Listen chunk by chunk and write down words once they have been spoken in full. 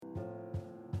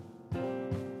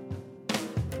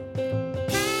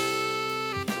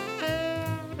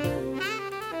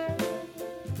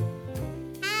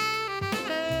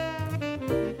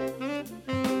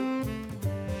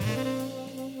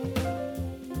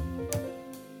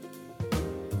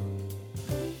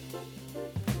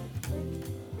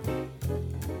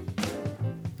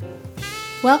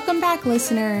Welcome back,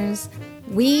 listeners.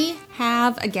 We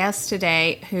have a guest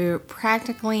today who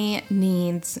practically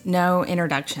needs no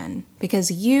introduction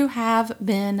because you have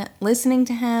been listening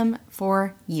to him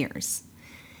for years.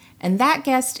 And that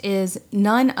guest is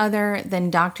none other than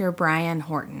Dr. Brian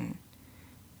Horton.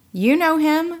 You know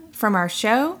him from our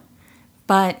show,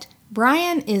 but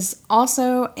Brian is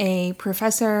also a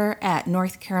professor at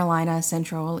North Carolina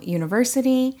Central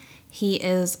University. He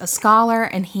is a scholar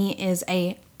and he is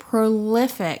a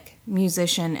prolific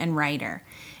musician and writer.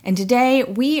 And today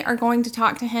we are going to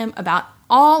talk to him about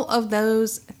all of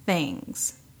those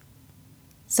things.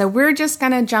 So we're just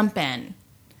going to jump in.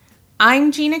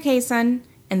 I'm Gina Kaysen,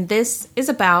 and this is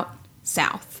About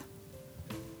South.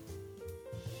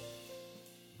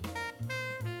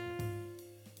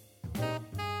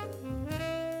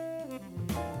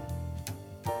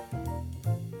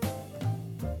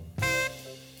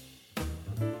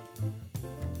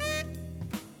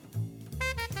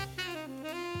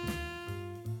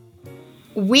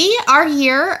 We are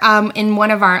here in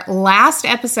one of our last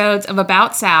episodes of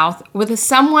About South with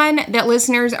someone that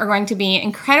listeners are going to be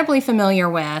incredibly familiar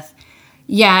with,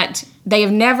 yet they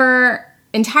have never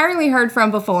entirely heard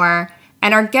from before.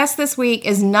 And our guest this week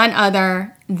is none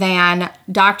other than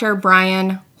Dr.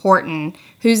 Brian Horton,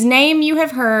 whose name you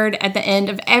have heard at the end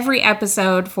of every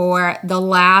episode for the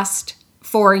last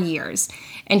 4 years.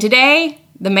 And today,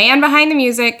 the man behind the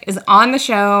music is on the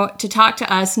show to talk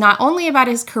to us not only about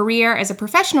his career as a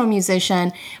professional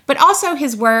musician, but also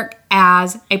his work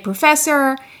as a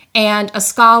professor and a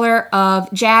scholar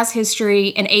of jazz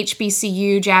history and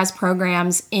HBCU jazz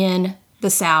programs in the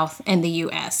South and the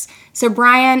U.S. So,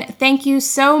 Brian, thank you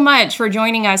so much for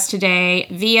joining us today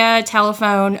via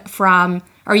telephone from,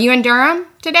 are you in Durham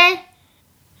today?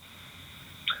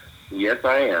 Yes,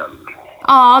 I am.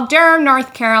 Oh, Durham,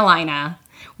 North Carolina.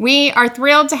 We are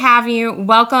thrilled to have you.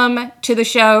 Welcome to the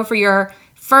show for your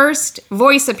first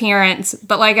voice appearance.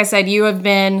 But like I said, you have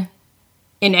been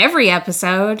in every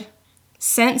episode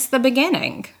since the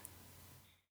beginning.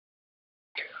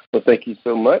 Well, thank you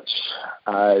so much.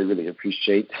 I really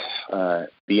appreciate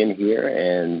being here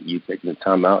and you taking the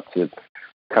time out to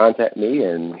contact me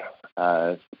and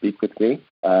speak with me.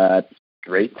 It's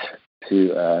great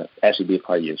to actually be a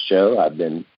part of your show. I've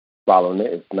been following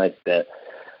it. It's nice that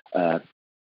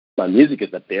my music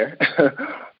is up there,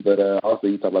 but also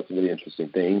you talk about some really interesting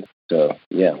things. So,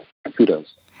 yeah,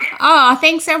 kudos. Oh,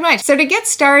 thanks so much. So to get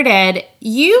started,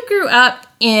 you grew up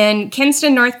in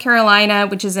Kinston, North Carolina,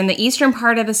 which is in the eastern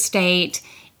part of the state.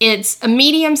 It's a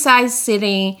medium-sized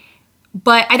city,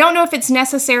 but I don't know if it's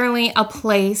necessarily a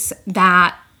place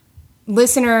that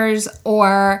listeners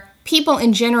or people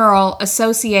in general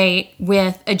associate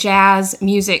with a jazz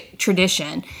music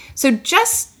tradition. So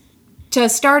just to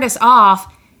start us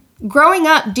off, growing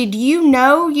up, did you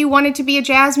know you wanted to be a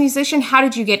jazz musician? How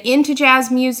did you get into jazz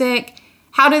music?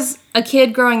 How does a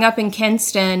kid growing up in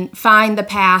Kinston find the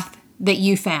path that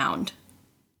you found?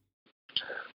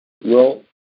 Well,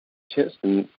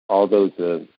 Kinston, although it's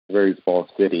a very small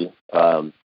city,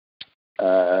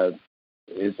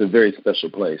 it's a very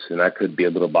special place, and I could be a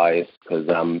little biased because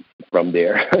I'm from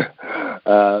there.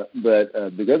 But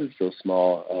because it's so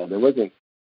small, there wasn't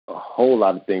a whole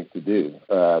lot of things to do.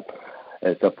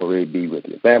 Except for really be with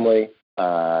your family,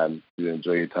 to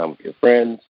enjoy your time with your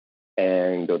friends,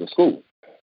 and go to school.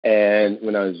 And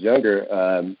when I was younger,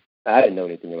 I didn't know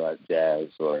anything about jazz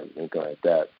or anything like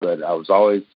that, but I was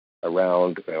always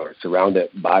around or surrounded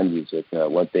by music.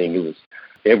 One thing, it was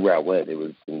everywhere I went. It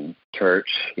was in church,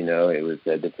 it was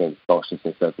at different functions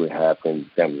and stuff we had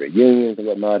from family reunions and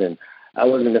whatnot, and I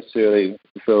wasn't necessarily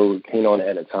so keen on it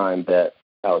at the time that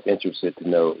I was interested to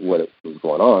know what was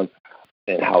going on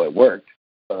and how it worked.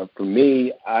 For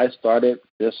me, I started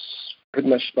just pretty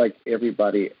much like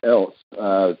everybody else. It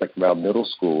was like around middle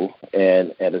school,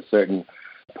 and at a certain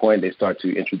point, they start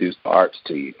to introduce the arts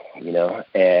to you,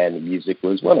 and music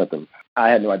was one of them. I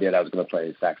had no idea that I was going to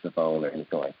play saxophone or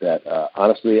anything like that.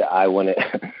 Honestly, I wanted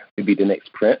to be the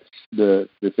next Prince, the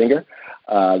singer.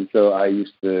 So I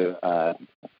used to,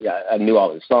 I knew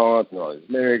all his songs, knew all his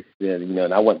lyrics,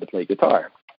 and I wanted to play guitar.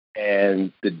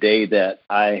 And the day that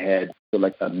I had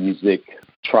like a music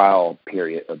trial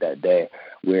period of that day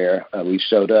where we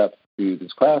showed up to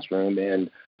this classroom and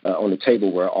on the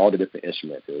table were all the different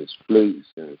instruments. There was flutes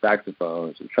and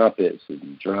saxophones and trumpets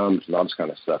and drums and all this kind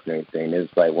of stuff and everything.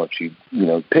 It's like, once you,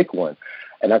 pick one.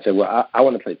 And I said, well, I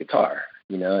want to play guitar,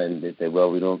 and they said, well,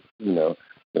 we don't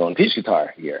teach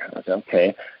guitar here. I said,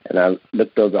 okay. And I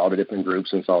looked over all the different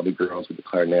groups and saw the girls with the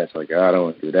clarinets. Like, I don't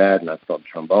want to do that. And I saw the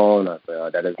trombone. I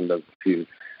said, that doesn't look too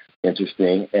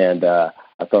interesting. And I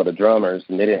saw the drummers,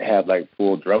 and they didn't have like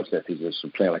full drum sets. They just were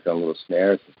playing like on little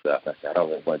snares and stuff. I said, I don't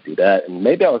really want to do that. And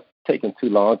maybe I was taking too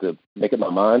long to make up my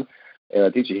mind. And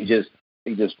the teacher, he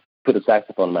just put a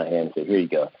saxophone in my hand and said, "Here you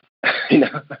go," you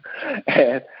know.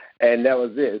 And that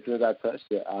was it. As soon as I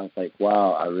touched it, I was like,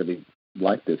 wow, I really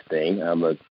like this thing. I'm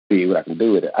gonna see what I can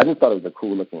do with it. I just thought it was a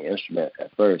cool looking instrument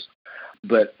at first.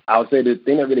 But I would say the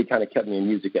thing that really kind of kept me in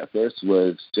music at first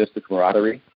was just the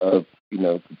camaraderie of,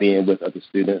 being with other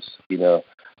students,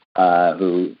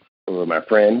 who were my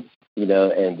friends,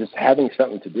 and just having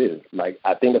something to do. Like,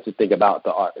 I think that's the thing about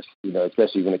the artist,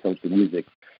 especially when it comes to music,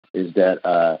 is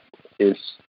that it's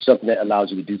something that allows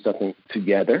you to do something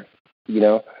together,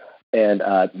 and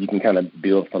you can kind of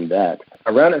build from that.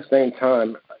 Around the same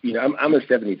time, I'm a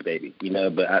 70s baby,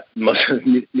 but most of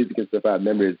the music and stuff I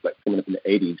remember is like coming up in the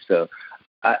 80s. So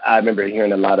I remember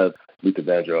hearing a lot of Luther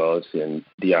Vandross and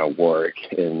Dionne Warwick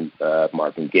and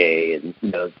Marvin Gaye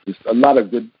and, just a lot of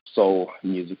good soul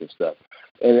music and stuff.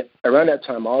 And around that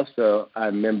time also, I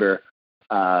remember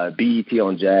BET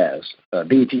on Jazz.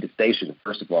 BET, the station,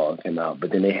 first of all, came out,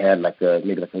 but then they had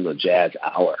maybe a little jazz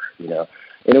hour, And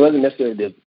it wasn't necessarily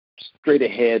the straight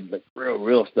ahead, like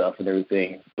real stuff and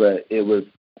everything, but it was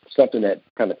something that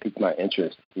kind of piqued my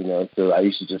interest, So I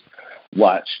used to just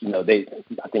watch, I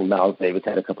think Miles Davis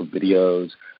had a couple of videos,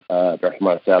 Dr.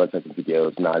 Marsalis had some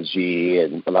videos, Najee,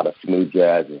 and a lot of smooth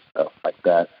jazz and stuff like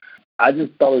that. I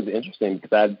just thought it was interesting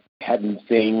because I hadn't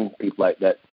seen people like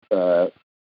that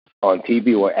on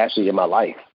TV or actually in my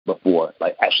life before,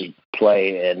 like actually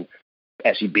play and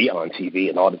actually be on TV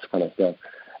and all this kind of stuff.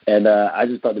 And I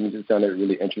just thought the music sounded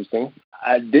really interesting.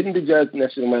 I didn't do jazz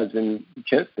necessarily when I was in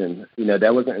Kinston.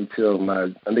 That wasn't until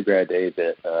my undergrad days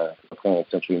at Oklahoma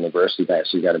Central University that I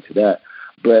actually got into that.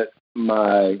 But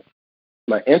my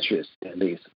interest, at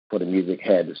least, for the music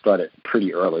had started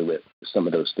pretty early with some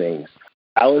of those things.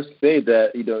 I would say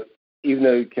that, even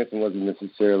though Kinston wasn't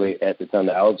necessarily at the time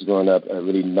that I was growing up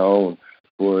really known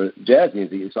for jazz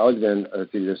music, it's always been a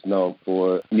city that's known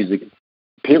for music,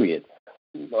 period.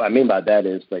 What I mean by that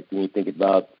is, like, when you think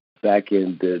about back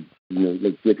in the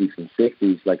late 50s and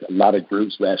 60s, like a lot of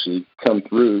groups would actually come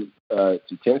through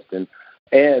to Kinston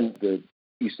and the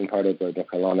eastern part of North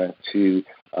Carolina to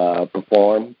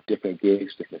perform different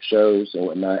gigs, different shows and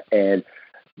whatnot. And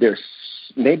there's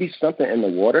maybe something in the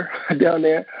water down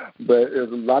there, but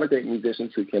there's a lot of great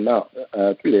musicians who came out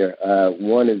through there.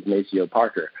 One is Maceo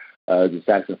Parker, the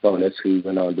saxophonist who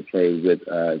went on to play with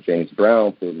James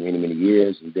Brown for many, many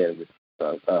years, and then with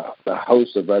a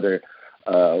host of other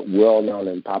well-known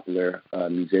and popular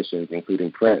musicians,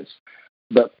 including Prince.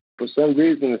 But for some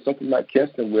reason, it's something like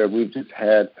Kinston where we've just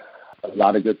had a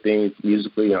lot of good things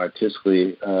musically and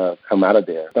artistically come out of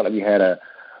there. It's not like we had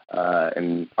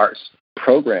an arts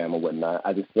program or whatnot.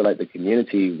 I just feel like the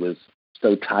community was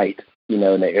so tight, and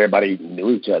that everybody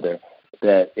knew each other,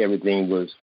 that everything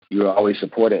was, you were always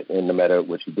supported, and no matter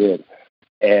what you did.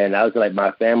 And I was like,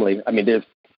 my family, there's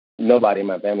nobody in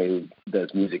my family who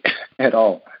does music at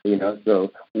all,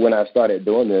 So when I started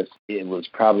doing this, it was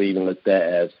probably even looked at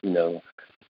as,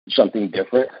 something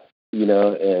different,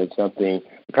 and something,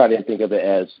 I probably didn't think of it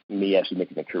as me actually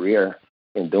making a career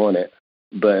in doing it,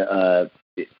 but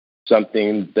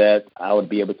something that I would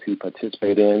be able to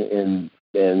participate in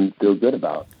and feel good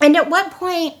about. And at what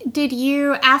point did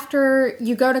you, after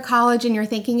you go to college and you're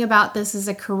thinking about this as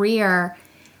a career,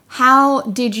 how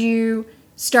did you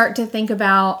start to think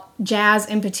about jazz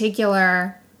in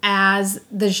particular as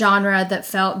the genre that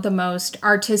felt the most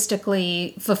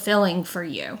artistically fulfilling for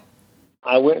you?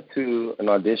 I went to an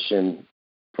audition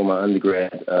for my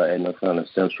undergrad at North Carolina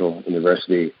Central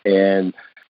University, and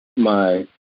my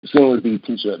soon-would-be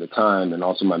teacher at the time, and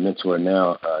also my mentor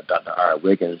now, Dr. R.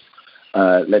 Wiggins,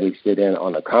 let me sit in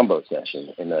on a combo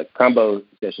session. And a combo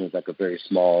session is like a very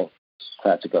small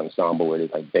classical ensemble where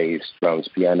there's like bass, drums,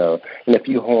 piano, and a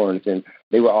few horns, and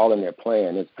they were all in there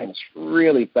playing. It's playing this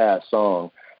really fast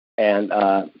song, and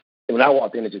when I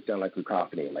walked in, it just sounded like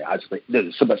cacophony. Like,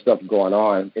 there's so much stuff going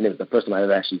on, and it was the first time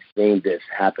I've actually seen this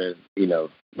happen,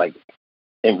 like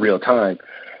in real time.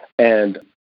 And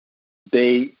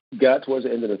they got towards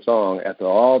the end of the song after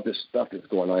all this stuff that's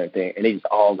going on and they just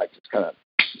all just kind of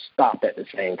stopped at the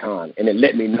same time, and it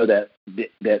let me know that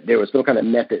there was some kind of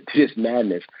method to this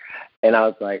madness. And I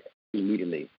was like,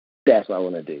 immediately, that's what I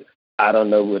want to do. I don't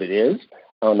know what it is.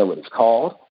 I don't know what it's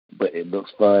called, but it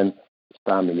looks fun.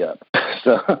 Sign me up.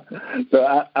 So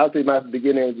I'll say my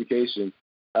beginning education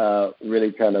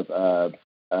really kind of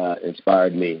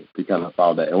inspired me to kind of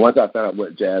follow that. And once I found out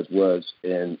what jazz was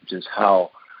and just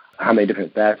how many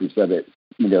different facets of it,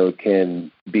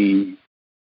 can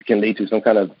lead to some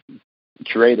kind of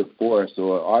creative force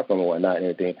or art form or whatnot and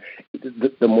everything,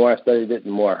 the more I studied it, the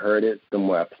more I heard it, the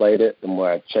more I played it, the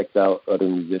more I checked out other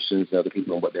musicians, other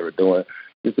people and what they were doing,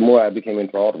 just the more I became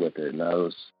enthralled with it. And I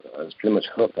was pretty much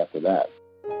hooked after that.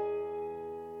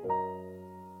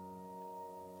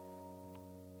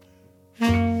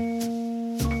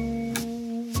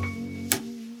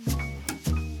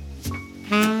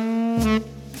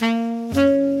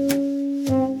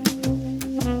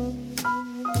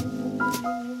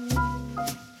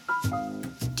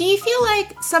 Do you feel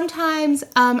like sometimes,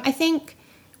 I think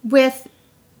with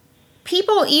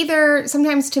people either,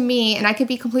 sometimes to me, and I could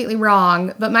be completely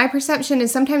wrong, but my perception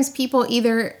is sometimes people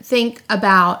either think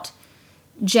about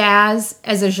jazz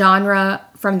as a genre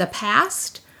from the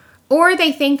past, or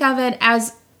they think of it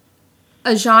as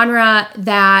a genre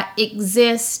that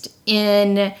exists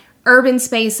in urban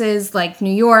spaces like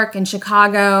New York and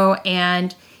Chicago,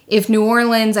 and if New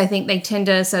Orleans, I think they tend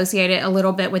to associate it a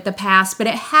little bit with the past, but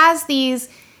it has these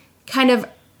kind of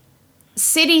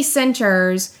city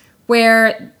centers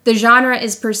where the genre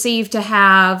is perceived to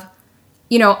have,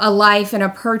 you know, a life and a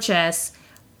purchase,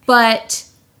 but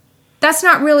that's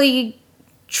not really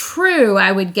true,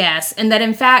 I would guess. And that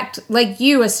in fact, like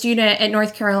you, a student at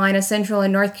North Carolina Central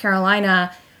in North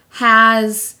Carolina,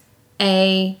 has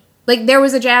there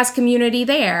was a jazz community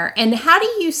there. And how do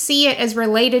you see it as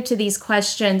related to these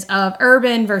questions of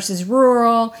urban versus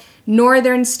rural,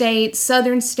 northern states,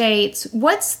 southern states?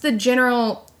 What's the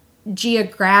general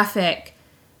geographic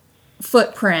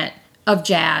footprint of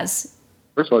jazz?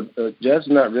 First of all, jazz is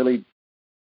not really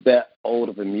that old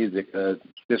of a music,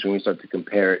 especially when we start to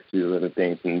compare it to other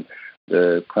things in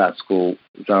the classical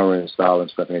genre and style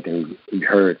and stuff and everything we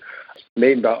heard. It's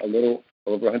made about a little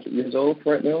over 100 years old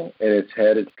right now, and it's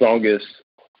had its strongest,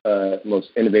 most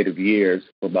innovative years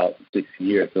for about 6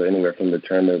 years, so anywhere from the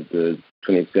turn of the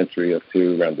 20th century up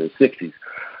to around the 60s.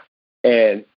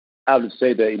 And I would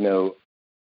say that, you know,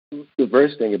 the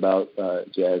first thing about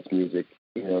jazz music,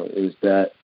 you know, is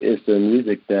that it's the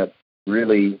music that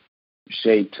really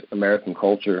shaped American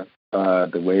culture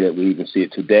the way that we even see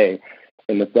it today.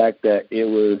 And the fact that it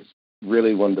was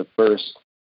really one of the first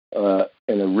and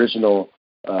original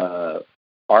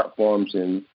art forms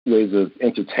and ways of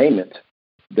entertainment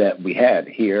that we had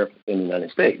here in the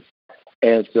United States.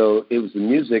 And so it was the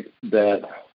music that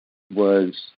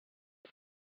was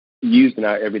used in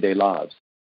our everyday lives.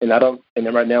 And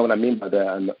right now what I mean by that,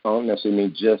 I don't necessarily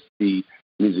mean just the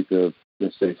music of,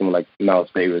 let's say, someone like Miles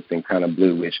Davis and kind of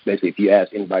blue, which basically if you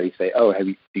ask anybody, say, oh,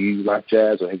 do you like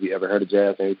jazz or have you ever heard of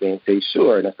jazz or anything, say,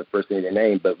 sure, and that's the first thing they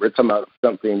name. But we're talking about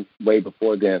something way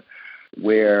before then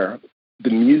where the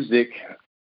music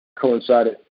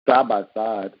coincided side by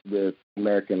side with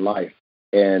American life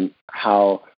and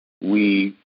how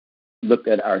we looked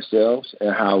at ourselves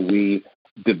and how we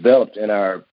developed in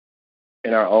our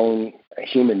own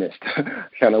humanist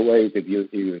kind of ways, if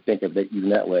you think of it even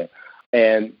that way.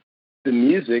 And the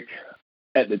music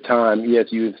at the time, yes,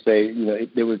 you would say, you know,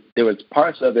 there was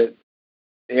parts of it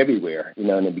everywhere, you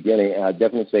know, in the beginning. And I'd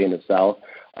definitely say in the South,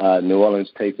 New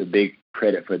Orleans takes a big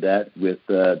credit for that with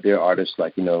their artists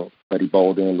like, you know, Freddie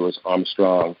Bolden, Louis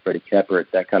Armstrong, Freddie Keppert,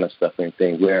 that kind of stuff and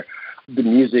thing, where the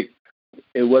music,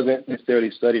 it wasn't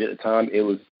necessarily studied at the time. It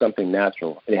was something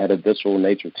natural. It had a visceral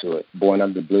nature to it, born out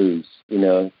of the blues, you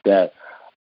know, that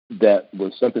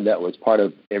was something that was part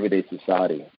of everyday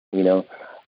society, you know.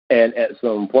 And at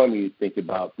some point when you think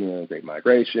about, you know, Great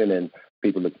Migration and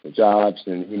people looking for jobs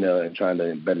and, you know, and trying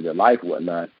to better their life and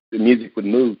whatnot, the music would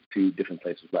move to different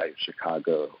places like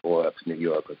Chicago or up to New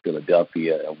York or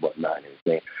Philadelphia and whatnot and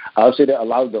everything. I would say that a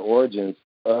lot of the origins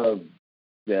of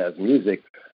jazz music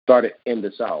started in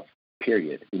the South,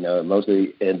 period, you know,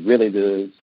 mostly, and really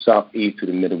the Southeast to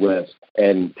the Midwest,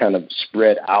 and kind of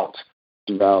spread out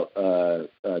throughout the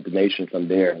nation from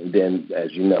there. And then,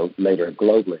 as you know, later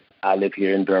globally. I live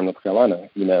here in Durham, North Carolina.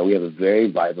 You know, we have a very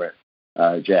vibrant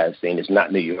jazz scene. It's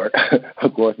not New York,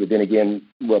 of course, but then again,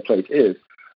 what place is.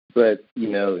 But, you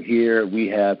know, here we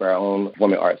have our own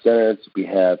performing arts centers. We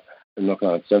have the North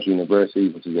Carolina Central University,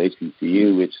 which is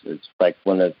HBCU, which is like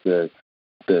one of the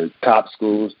top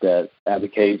schools that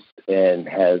advocates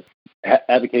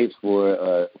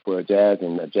for jazz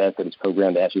and a jazz studies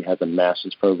program that actually has a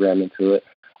master's program into it.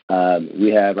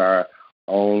 We have our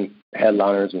own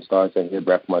headliners and stars that here.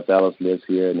 Brad Marsalis lives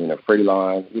here, and, you know, Freddie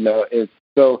Line. You know,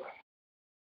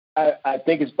 I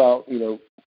think it's about, you know,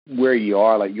 where you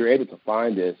are. Like, you're able to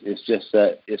find this. It's just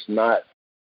that it's not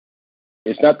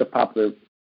the popular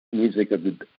music of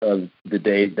the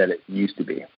days that it used to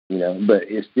be. You know, but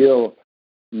it's still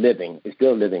living. It's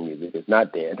still living music. It's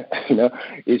not dead. You know,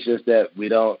 it's just that we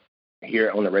don't hear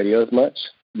it on the radio as much.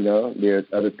 You know, there's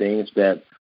other things that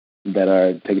that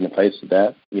are taking the place of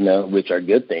that, which are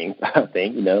good things, I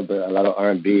think, but a lot of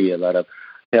R&B, a lot of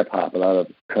hip hop, a lot of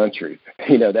country,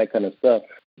 that kind of stuff.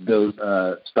 Those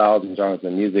styles and genres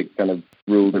of music kind of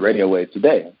rule the radio waves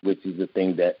today, which is the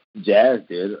thing that jazz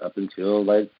did up until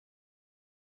like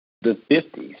the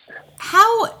 50s.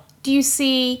 How do you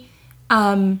see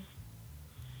the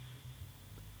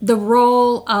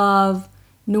role of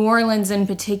New Orleans in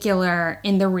particular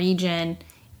in the region,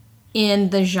 in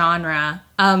the genre?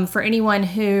 For anyone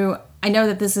who, I know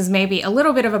that this is maybe a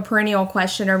little bit of a perennial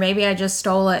question, or maybe I just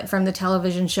stole it from the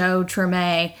television show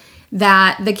Treme,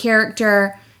 that the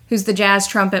character who's the jazz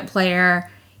trumpet player,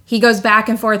 he goes back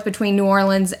and forth between New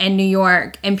Orleans and New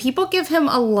York, and people give him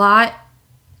a lot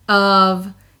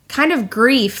of kind of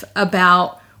grief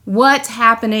about what's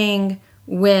happening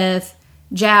with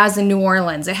jazz in New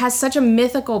Orleans. It has such a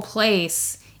mythical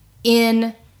place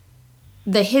in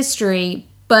the history,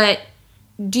 but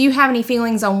do you have any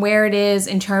feelings on where it is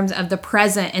in terms of the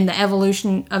present and the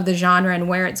evolution of the genre and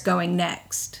where it's going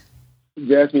next?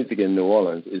 Jazz music in New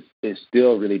Orleans is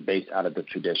still really based out of the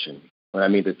tradition. When I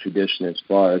mean the tradition, as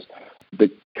far as the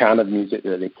kind of music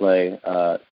that they play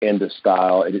and the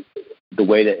style, the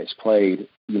way that it's played,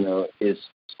 is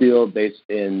still based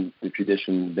in the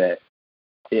tradition that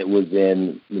it was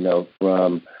in,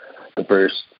 from the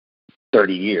first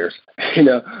 30 years,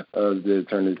 of the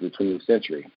turn of the 20th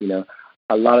century.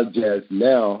 A lot of jazz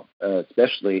now,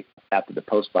 especially after the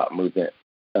post-bop movement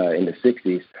in the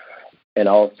 60s, and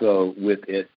also with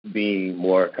it being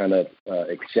more kind of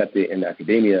accepted in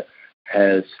academia,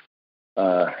 has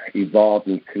evolved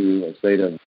into a state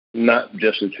of not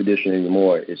just a tradition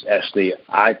anymore. It's actually,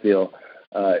 I feel,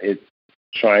 it's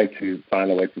trying to find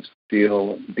a way to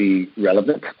still be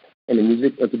relevant in the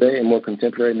music of today and more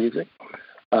contemporary music.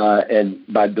 And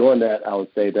by doing that, I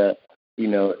would say that,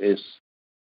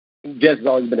 jazz has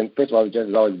always been, first of all, jazz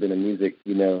has always been a music,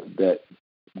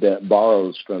 that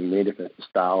borrows from many different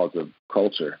styles of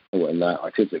culture and whatnot,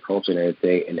 artistic culture and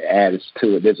everything, and adds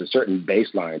to it. There's a certain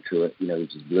baseline to it,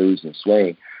 which is blues and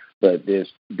swing, but there's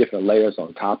different layers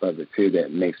on top of it too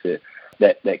that makes it,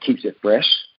 that keeps it fresh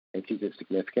and keeps it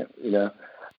significant.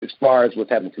 As far as what's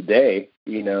happening today,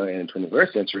 in the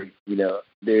 21st century,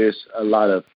 there's a lot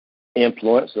of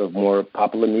influence of more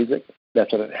popular music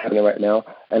that's happening right now,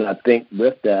 and I think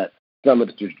with that, some of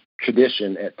the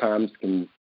tradition at times can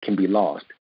be lost.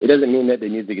 It doesn't mean that the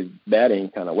music is bad in any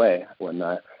kind of way or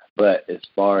whatnot, but as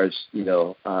far as,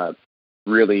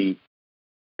 really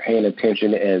paying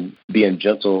attention and being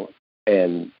gentle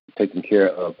and taking care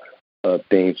of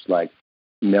things like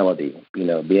melody, being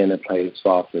able to play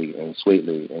softly and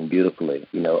sweetly and beautifully,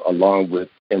 along with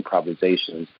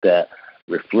improvisations that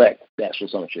reflect the actual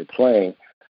song that you're playing,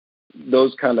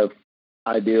 those kind of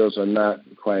ideals are not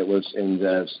quite what's in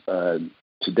jazz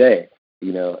today.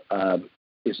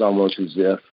 It's almost as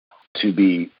if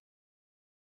it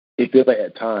feels like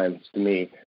at times to me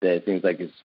that it seems like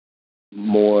it's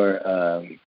more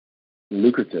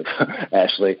lucrative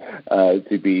actually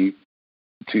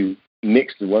to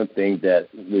mix the one thing that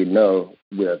we know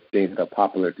with things that are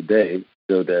popular today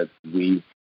so that we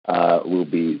will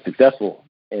be successful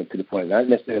and to the point, not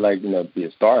necessarily like, be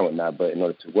a star and whatnot, but in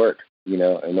order to work, in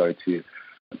order to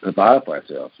provide for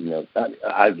ourselves.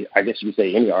 I guess you could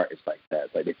say any art is like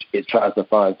that. Like it tries to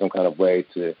find some kind of way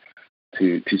to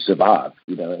survive,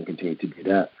 and continue to do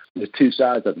that. There's two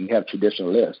sides of it. You have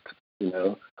traditionalists,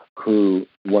 who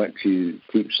want to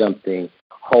keep something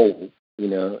whole,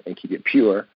 and keep it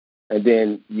pure. And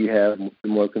then you have the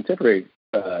more contemporary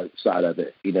side of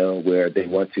it, where they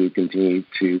want to continue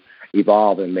to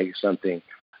evolve and make something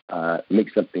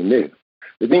new.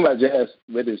 The thing about jazz,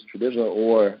 whether it's traditional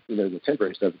or the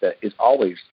contemporary stuff, is that it's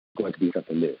always going to be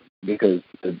something new because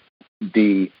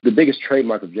the biggest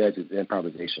trademark of jazz is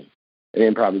improvisation. And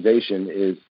improvisation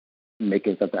is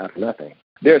making something out of nothing.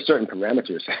 There are certain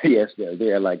parameters, yes,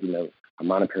 there are like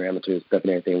harmonic parameters, stuff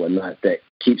and everything, whatnot, that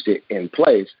keeps it in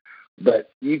place.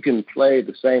 But you can play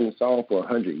the same song for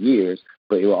 100 years,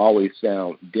 but it will always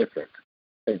sound different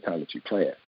every time that you play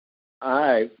it.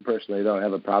 I personally don't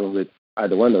have a problem with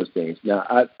either one of those things.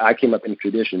 Now, I came up in a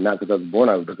tradition, not because I was born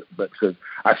out of it, but because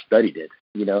I studied it,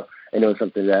 and it was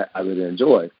something that I really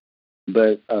enjoyed.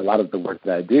 But a lot of the work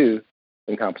that I do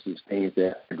encompasses things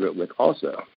that I grew up with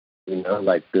also,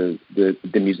 like the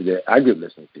music that I grew up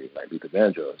listening to, like Luther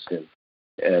Vandross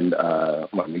and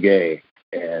Martin Gaye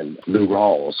and Lou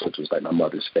Rawls, which was like my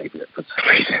mother's favorite for some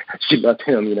reason. She loved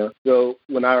him, So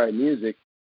when I write music,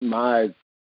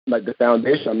 the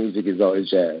foundation of music is always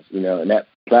jazz, and that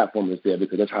platform is there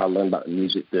because that's how I learned about the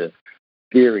music, the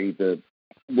theory,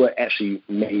 what actually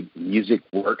made music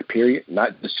work, period.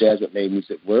 Not just jazz, but made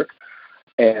music work.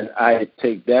 And I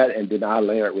take that and then I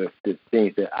layer it with the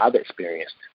things that I've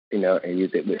experienced, and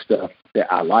use it with stuff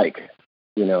that I like,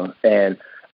 and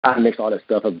I mix all that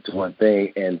stuff up into one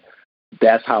thing. And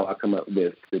that's how I come up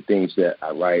with the things that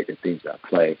I write, the things that I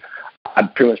play. I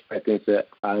pretty much play things that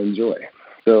I enjoy.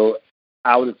 So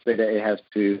I would say that it has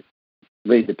to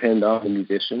really depend on the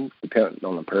musician, depend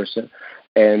on the person,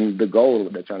 and the goal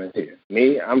that they're trying to do.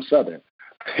 Me, I'm Southern,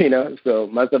 so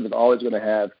my stuff is always going to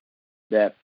have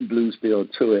that blues feel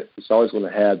to it. It's always going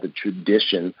to have the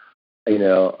tradition,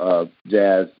 of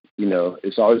jazz.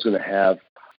 It's always going to have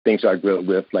things I grew up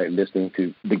with, like listening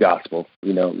to the gospel,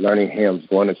 learning hymns,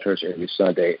 going to church every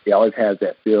Sunday. It always has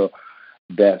that feel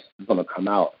that's going to come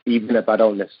out, even if I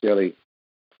don't necessarily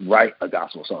write a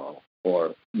gospel song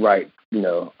or write,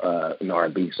 an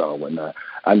R&B song or whatnot.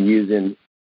 I'm using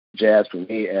jazz for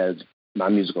me as my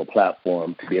musical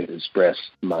platform to be able to express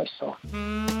myself.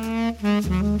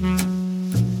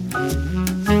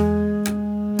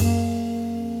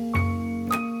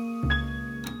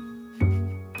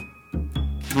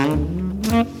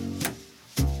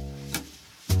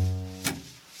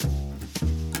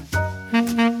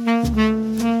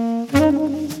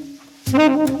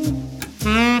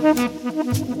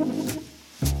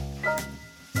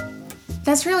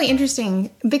 That's really interesting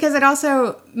because it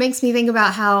also makes me think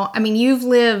about how, you've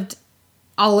lived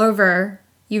all over.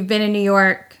 You've been in New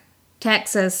York,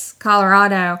 Texas,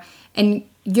 Colorado, and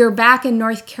you're back in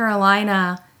North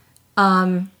Carolina.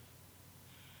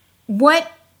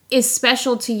 What is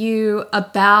special to you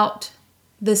about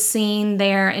the scene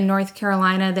there in North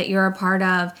Carolina that you're a part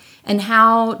of, and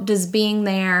how does being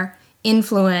there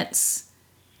influence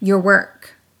your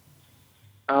work?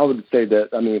 I would say that,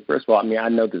 first of all, I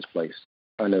know this place.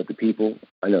 I know the people.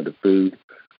 I know the food.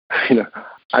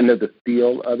 I know the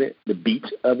feel of it, the beat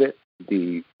of it,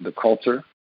 the culture,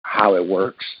 how it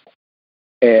works.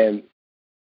 And,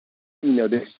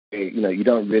 this, you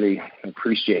don't really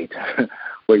appreciate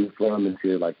where you're from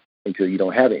until you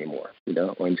don't have it anymore,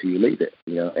 or until you leave it,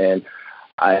 And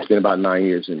I spent about 9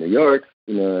 years in New York,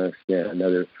 I spent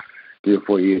another 3 or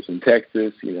 4 years in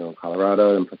Texas,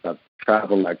 Colorado, and I've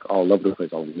traveled all over the place,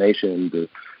 all over the nation.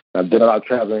 I've done a lot of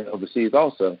traveling overseas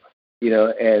also,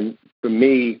 and for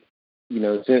me,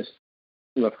 since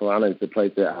North Carolina is the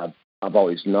place that I've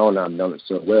always known, I've known it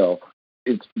so well,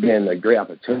 it's been a great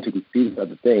opportunity to see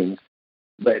other things,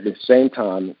 but at the same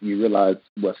time, you realize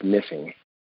what's missing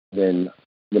when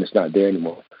it's not there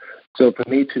anymore. So for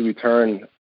me to return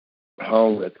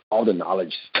home with all the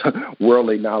knowledge,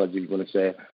 worldly knowledge, you want to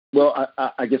say, well,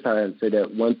 I guess I'd say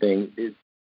that one thing is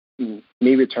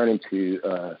me returning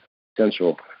to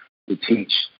Central to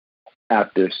teach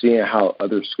after seeing how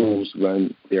other schools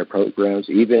run their programs,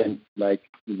 even like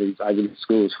these Ivy League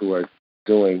schools who are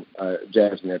doing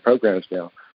jazz in their programs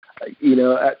now.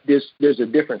 There's a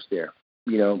difference there.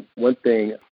 One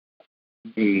thing,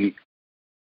 the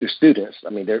students,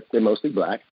 they're mostly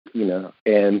black,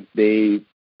 and they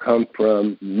come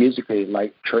from musically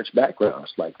like church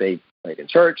backgrounds, like they played in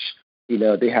church.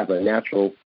 They have a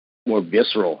natural, more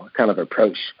visceral kind of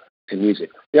approach to music.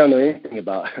 They don't know anything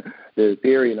about the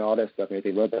theory and all that stuff, and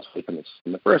anything. Well, that's what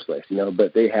in the first place,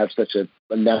 but they have such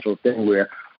a natural thing where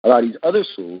a lot of these other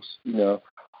schools,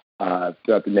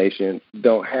 throughout the nation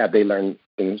don't have. They learn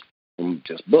things from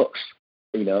just books,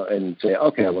 and say,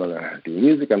 okay, I want to learn how to do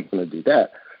music. I'm going to do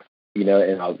that,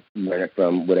 and I'll learn it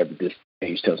from whatever this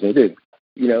page tells me to do.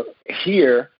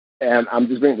 Here, and I'm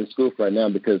just bringing it to school for right now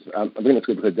because I'm bringing it to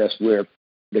school because that's where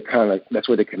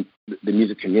the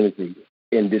music community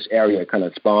in this area kind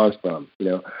of spawns from.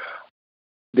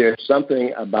 There's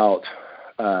something about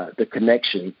the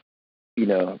connection,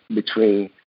 between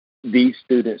these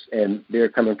students, and they're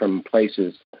coming from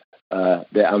places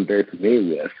that I'm very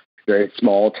familiar with, very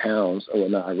small towns or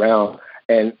whatnot around,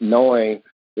 and knowing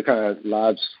the kind of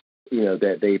lives,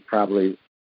 that they probably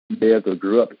lived or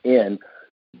grew up in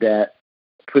that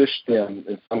pushed them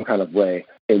in some kind of way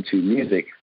into music.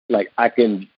 Like I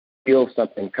can feel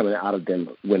something coming out of them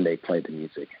when they play the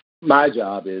music. My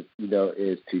job is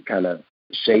to kind of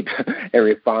shape and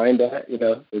refine that,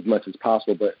 as much as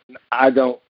possible. But I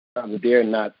dare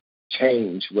not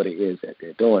change what it is that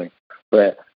they're doing.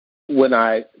 But when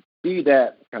I see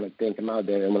that kind of thing come out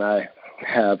there, and when I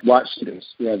have watched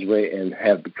students graduate and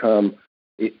have become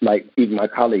like even my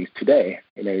colleagues today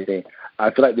and everything, I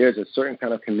feel like there's a certain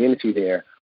kind of community there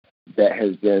that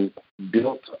has been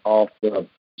built off of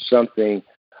something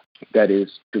that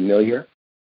is familiar,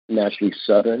 naturally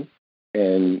Southern,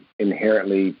 and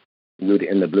inherently rooted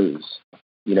in the blues,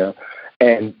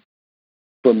 And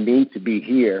for me to be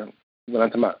here, when I'm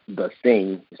talking about the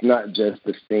scene, it's not just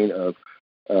the scene of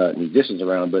musicians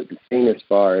around, but the scene as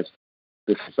far as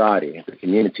the society, the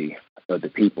community of the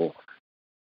people,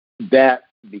 that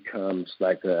becomes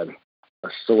like a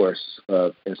source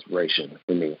of inspiration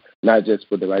for me, not just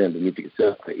for the writing of the music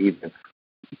itself, but even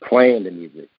playing the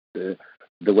music, the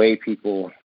way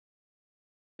people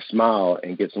smile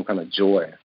and get some kind of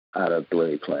joy out of the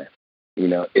way they play.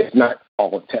 It's not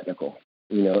all technical,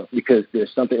 because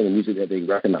there's something in the music that they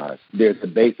recognize. There's the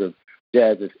base of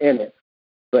jazz that's in it,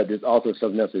 but there's also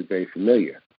something else that's very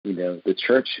familiar. The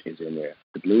church is in there,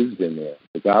 the blues is in there,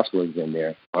 the gospel is in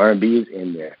there, R&B is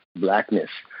in there, blackness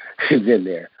is in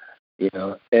there,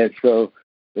 And so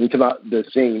when you talk about the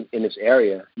scene in this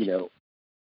area,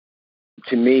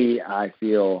 to me, I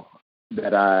feel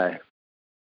that I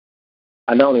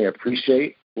not only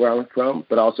appreciate where I'm from,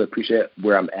 but also appreciate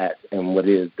where I'm at and what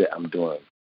it is that I'm doing.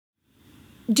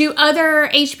 Do other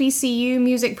HBCU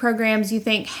music programs, you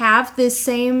think, have this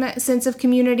same sense of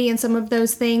community and some of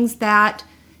those things that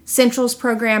Central's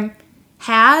program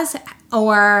has?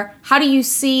 Or how do you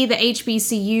see the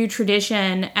HBCU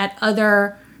tradition at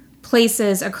other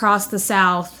places across the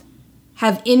South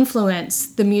have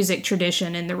influenced the music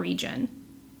tradition in the region?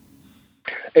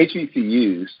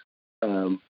 HBCUs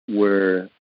were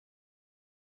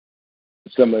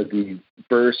some of the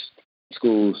first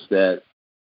schools that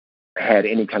had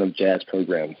any kind of jazz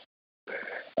programs.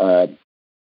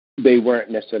 They weren't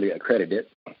necessarily accredited,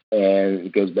 and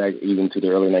it goes back even to the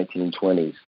early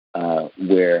 1920s,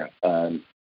 where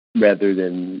rather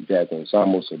than jazz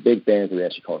ensembles or big bands, they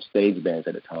actually called stage bands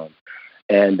at the time.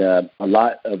 And a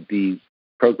lot of these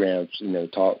programs,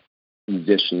 taught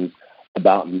musicians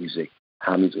about music,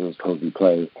 how music was supposed to be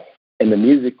played. And the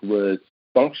music was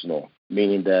functional,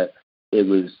 meaning that it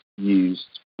was used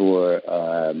for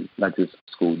not just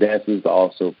school dances, but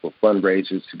also for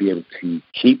fundraisers to be able to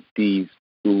keep these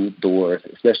school doors,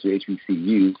 especially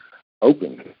HBCUs,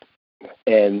 open.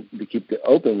 And to keep it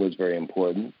open was very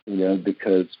important,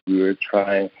 because we were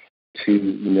trying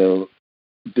to,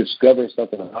 discover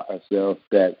something about ourselves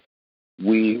that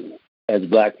we, as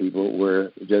Black people,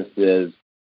 were just as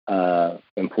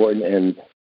important and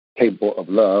capable of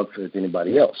love as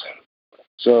anybody else.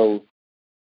 So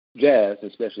jazz,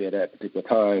 especially at that particular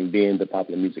time, being the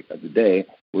popular music of the day,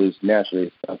 was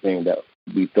naturally something that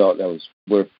we felt that was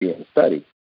worth being studied.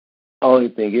 Only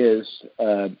thing is,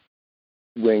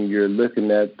 when you're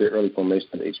looking at the early formation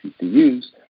of the HBCUs,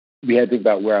 we had to think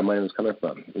about where our money was coming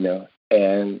from,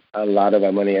 and a lot of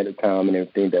our money at the time and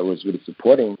everything that was really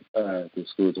supporting the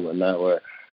schools and whatnot, or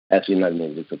actually not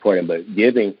even supporting, but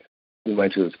giving the money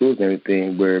to the schools and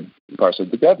everything, were parts of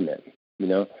the government,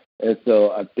 And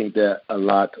so I think that a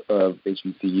lot of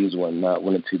HBCUs and whatnot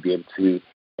wanted to be able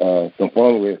to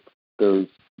conform with those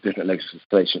different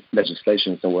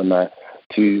legislations and whatnot,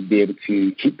 to be able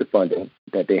to keep the funding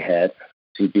that they had,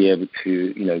 to be able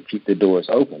to, keep the doors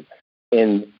open.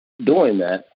 In doing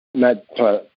that, not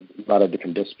a lot of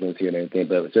different disciplines here and everything,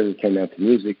 but as it came down to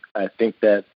music, I think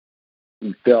that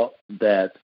we felt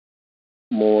that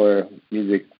more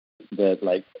music that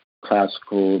like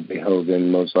classical,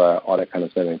 Beethoven, Mozart, all that kind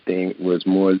of stuff and thing was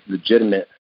more legitimate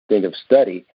thing of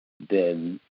study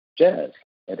than jazz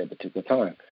at that particular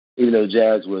time. Even though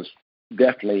jazz was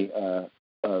definitely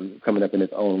coming up in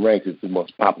its own ranks, it's the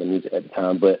most popular music at the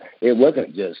time, but it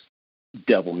wasn't just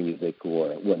devil music or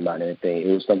whatnot, anything.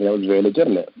 It was something that was very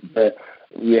legitimate. But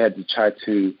we had to try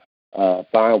to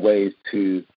find ways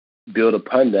to build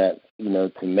upon that,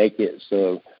 to make it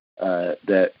so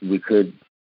that we could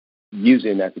use it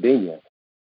in academia.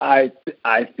 I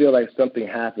feel like something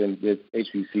happened with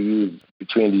HBCUs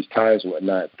between these times and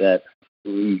whatnot, that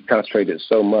we concentrated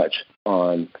so much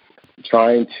on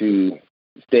trying to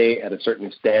stay at a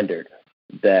certain standard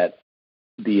that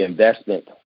the investment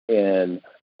in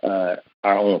our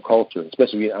own culture,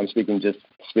 especially I'm speaking just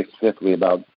specifically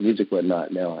about music and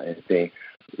whatnot now, and thing,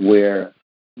 where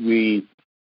we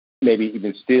maybe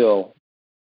even still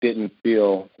didn't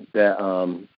feel that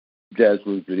jazz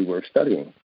was really worth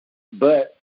studying.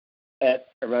 But at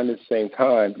around the same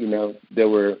time, there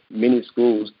were many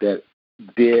schools that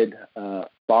did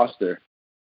foster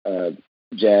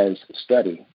jazz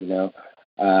study,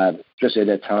 especially at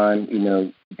that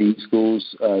time, these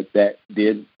schools that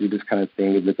did do this kind of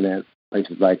thing, looking at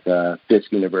places like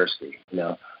Fisk University,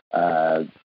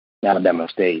 Alabama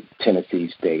State, Tennessee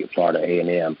State, Florida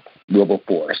A&M,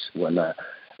 Wilberforce, whatnot.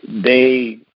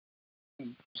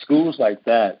 Schools like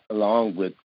that, along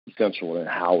with Central and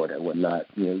Howard and whatnot,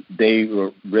 they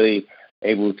were really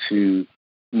able to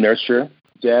nurture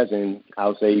jazz, and I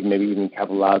would say maybe even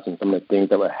capitalize on some of the things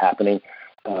that were happening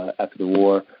after the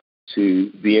war, to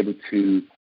be able to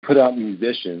put out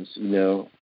musicians,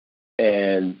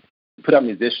 and put out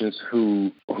musicians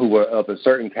who were of a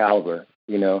certain caliber,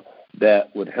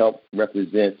 that would help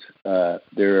represent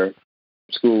their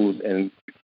schools and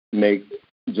make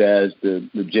jazz the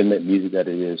legitimate music that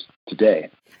it is today.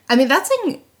 I mean,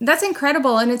 that's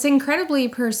incredible, and it's incredibly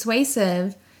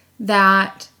persuasive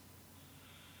that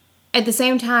at the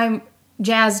same time,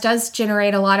 jazz does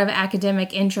generate a lot of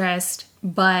academic interest,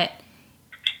 but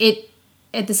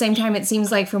at the same time, it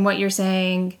seems like from what you're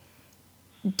saying,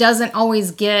 doesn't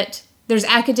always there's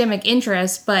academic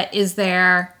interest, but is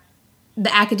there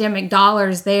the academic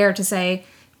dollars there to say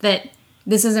that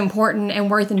this is important and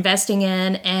worth investing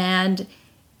in, and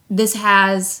this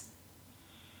has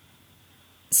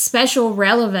special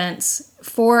relevance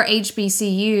for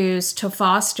HBCUs to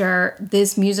foster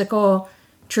this musical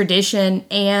tradition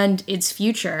and its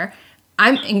future?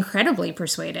 I'm incredibly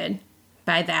persuaded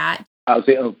by that. I would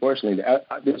say, unfortunately,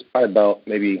 there's probably about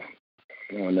maybe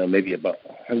about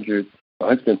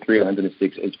 103,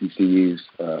 106 HBCUs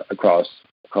across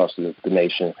the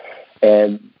nation,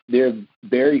 and there are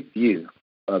very few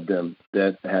of them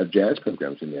that have jazz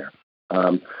programs in there.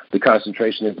 The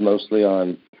concentration is mostly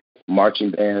on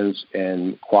marching bands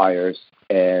and choirs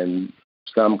and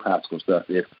some classical stuff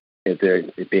if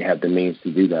they have the means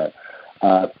to do that.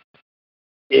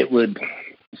 It would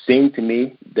seem to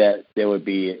me that there would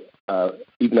be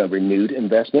even a renewed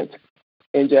investment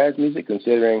in jazz music,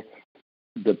 considering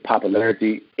the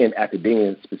popularity in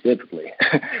academia specifically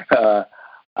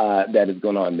that is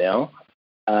going on now.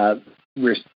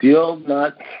 We're still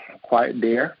not quite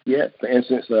there yet. For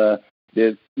instance,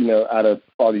 there's, out of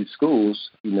all these schools,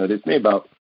 there's maybe about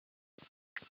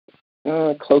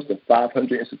close to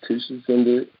 500 institutions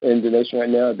in the nation right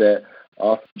now that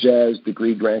offer jazz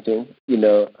degree granting,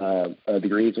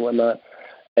 degrees and whatnot,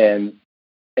 and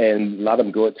a lot of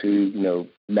them go to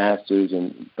masters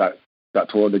and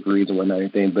doctoral degrees and whatnot,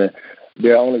 anything. But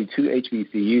there are only 2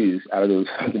 HBCUs out of those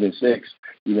 106,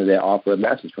 that offer a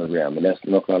master's program, and that's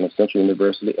North Carolina Central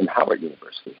University and Howard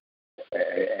University.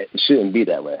 It shouldn't be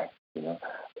that way.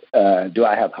 Do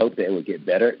I have hope that it would get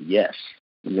better? Yes.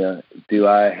 Do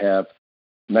I have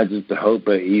not just the hope,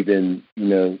 but even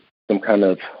some kind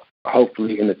of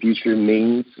hopefully in the future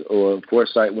means or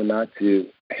foresight would not to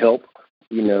help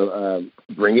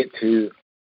bring it to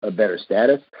a better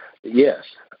status? Yes.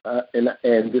 And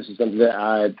this is something that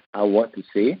I want to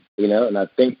see, and I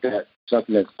think that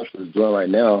something that Social is doing right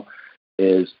now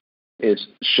is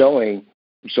showing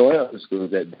other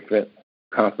schools at different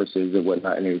conferences and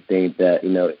whatnot and everything that,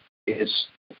 it's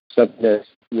something that's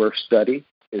worth study.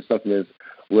 It's something that's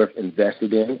worth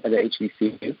invested in at the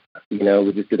HBCU.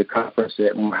 We just did a conference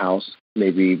at Morehouse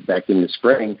maybe back in the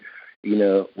spring,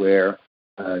 where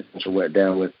Central went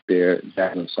down with their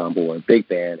jazz ensemble and big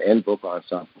band and vocal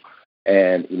ensemble.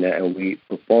 And, and we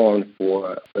performed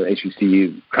for the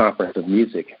HBCU Conference of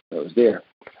Music that was there.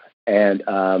 And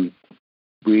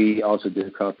we also did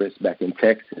a conference back in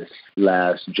Texas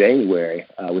last January,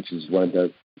 which is one of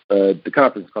the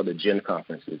conference called the GEN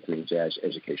Conference. It's the Jazz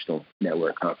Educational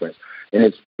Network Conference. And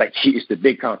it's the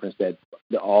big conference that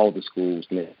all the schools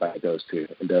and everybody goes to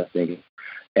and does things.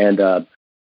 And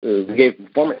we gave a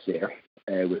performance there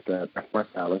with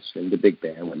Marsalis and the big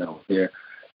band when I was there.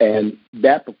 And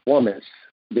that performance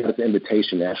gave us an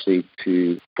invitation actually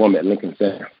to perform at Lincoln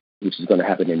Center, which is going to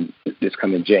happen in this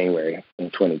coming January in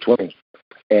 2020.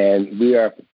 And we are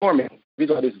performing. The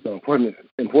reason why this is so important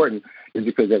is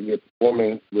because that we are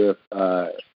performing with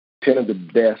 10 of the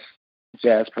best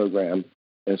jazz programs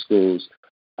in schools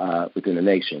within the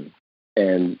nation.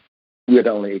 And we're the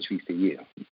only HBCU.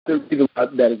 The reason why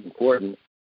that is important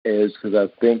is because I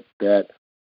think that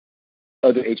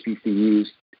other HBCUs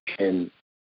can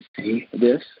see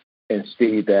this and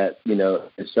see that,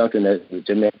 it's something that's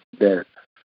legitimate, that,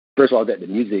 first of all, that the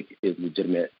music is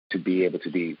legitimate to be able to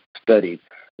be studied.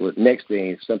 Well, next thing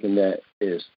is something that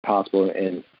is possible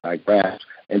and I grasp,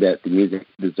 and that the music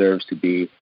deserves to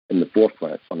be in the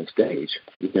forefront on the stage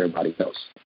with everybody else.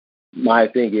 My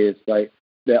thing is,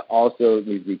 that also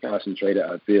needs to be concentrated,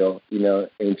 I feel,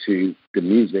 into the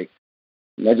music,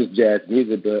 not just jazz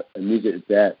music, but a music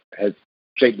that has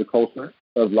shaped the culture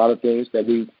of a lot of things that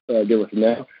we deal with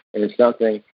now, and it's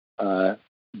something that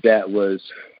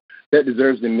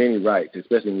deserves the many rights,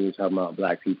 especially when you're talking about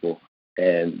Black people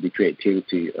and the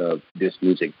creativity of this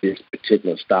music, this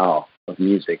particular style of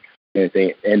music, and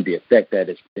the effect that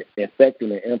it's affecting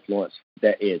the influence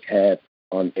that it's had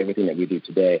on everything that we do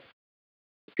today.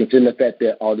 Considering the fact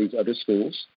that all these other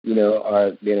schools,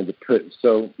 are being able to put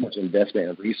so much investment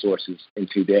and resources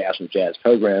into their actual jazz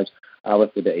programs, I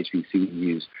would think the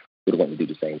HBCUs would want to do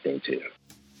the same thing too.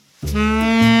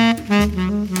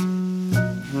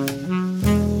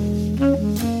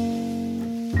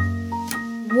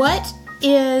 What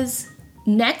is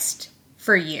next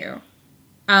for you?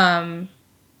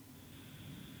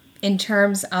 In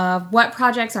terms of what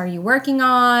projects are you working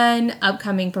on,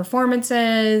 upcoming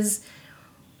performances,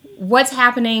 what's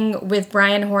happening with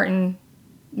Brian Horton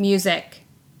music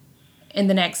in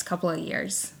the next couple of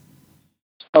years?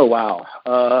 Oh, wow.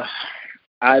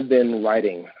 I've been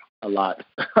writing a lot.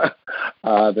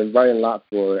 I've been writing a lot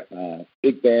for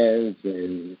big bands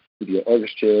and studio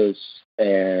orchestras,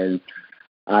 and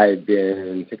I've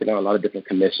been taking on a lot of different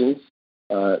commissions.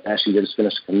 Actually, just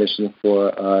finished a commission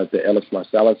for the Ellis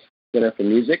Marsalis Center for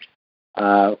Music,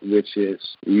 which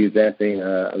is revamping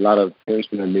a lot of things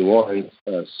from the New Orleans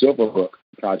Silverhook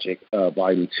Project,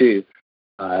 Volume 2.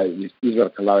 These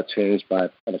are a lot of tunes by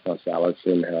Ellis Marsalis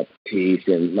and Peace,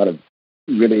 and a lot of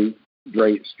really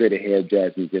great straight-ahead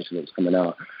jazz musicians coming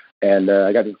out. And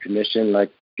I got this commission like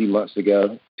a few months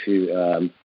ago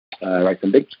to write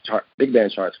some big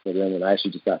band charts for them, and I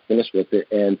actually just got finished with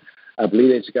it. And I believe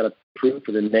they just got approved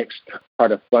for the next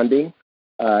part of funding.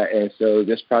 And so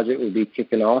this project will be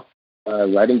kicking off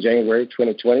right in January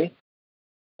 2020.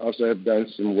 I also have done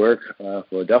some work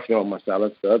for Delphine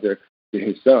Marsalis,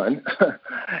 his son.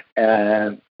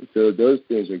 And so those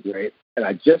things are great. And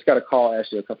I just got a call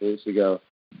actually a couple of weeks ago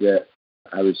that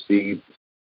I received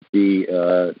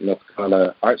the North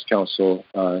Carolina Arts Council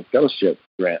fellowship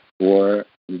grant for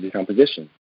music composition.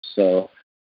 So,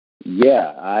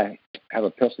 yeah, I have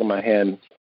a pencil in my hand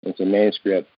and some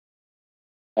manuscript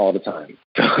all the time.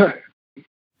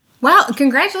 Wow,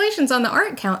 congratulations on the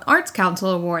Arts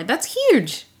Council Award. That's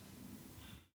huge.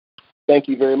 Thank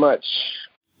you very much.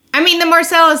 I mean, the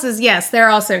Marsalises, yes, they're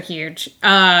also huge.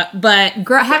 But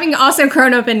having also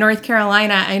grown up in North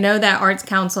Carolina, I know that Arts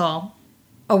Council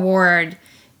Award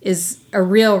is a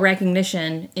real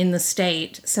recognition in the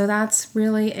state. So that's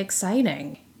really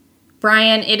exciting.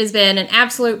 Brian, it has been an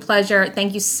absolute pleasure.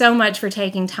 Thank you so much for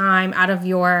taking time out of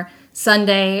your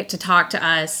Sunday to talk to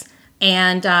us.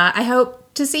 And I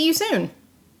hope to see you soon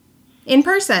in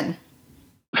person.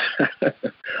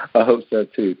 I hope so,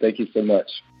 too. Thank you so much.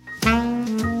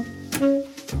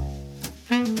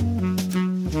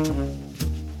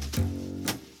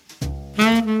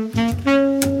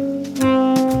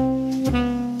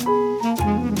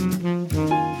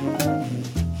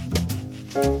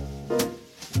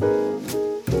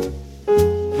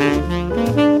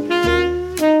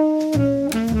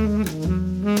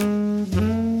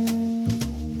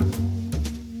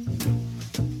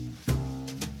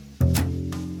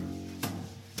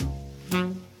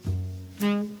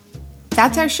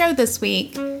 That's our show this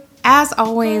week. As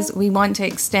always, we want to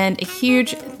extend a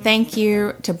huge thank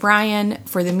you to Brian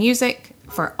for the music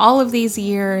for all of these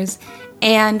years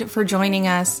and for joining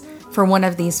us for one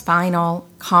of these final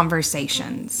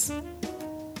conversations.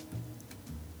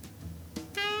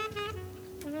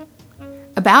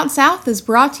 About South is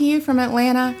brought to you from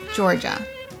Atlanta, Georgia.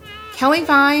 Kelly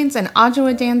Vines and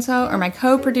Adjoa Danso are my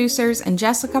co-producers, and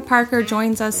Jessica Parker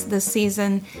joins us this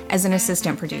season as an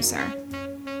assistant producer.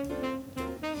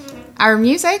 Our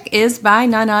music is by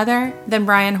none other than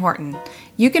Brian Horton.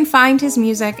 You can find his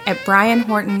music at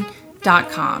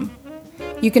brianhorton.com.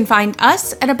 You can find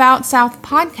us at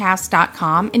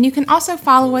AboutSouthPodcast.com, and you can also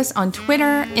follow us on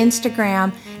Twitter,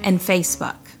 Instagram, and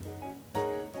Facebook.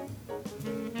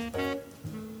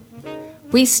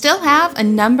 We still have a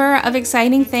number of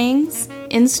exciting things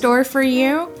in store for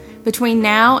you between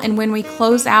now and when we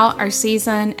close out our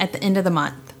season at the end of the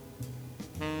month.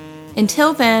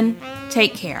 Until then,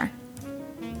 take care.